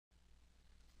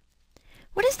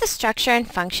What is the structure and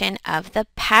function of the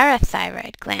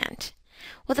parathyroid gland?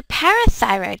 Well, the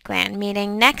parathyroid gland,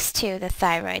 meaning next to the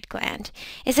thyroid gland,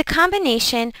 is a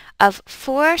combination of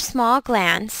 4 small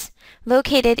glands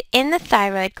located in the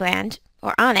thyroid gland,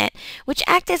 or on it, which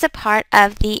act as a part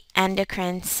of the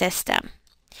endocrine system.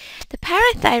 The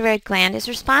parathyroid gland is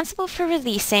responsible for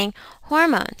releasing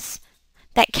hormones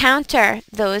that counter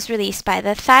those released by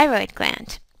the thyroid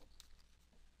gland.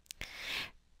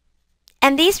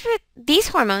 And these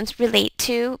hormones relate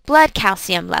to blood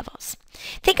calcium levels.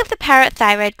 Think of the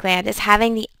parathyroid gland as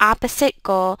having the opposite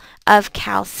goal of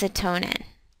calcitonin.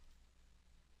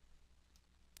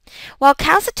 While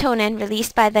calcitonin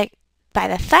released by the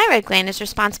thyroid gland is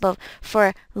responsible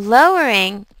for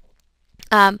lowering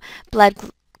blood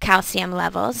calcium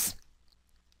levels,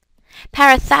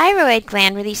 parathyroid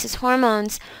gland releases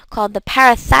hormones called the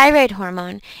parathyroid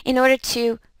hormone in order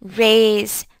to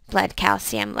raise blood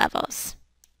calcium levels.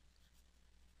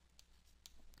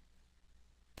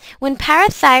 When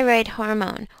parathyroid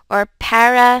hormone, or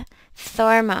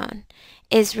parathormone,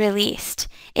 is released,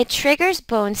 it triggers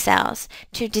bone cells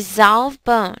to dissolve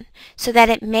bone so that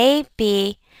it may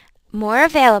be more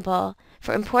available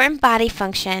for important body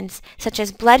functions such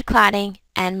as blood clotting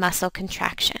and muscle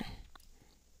contraction.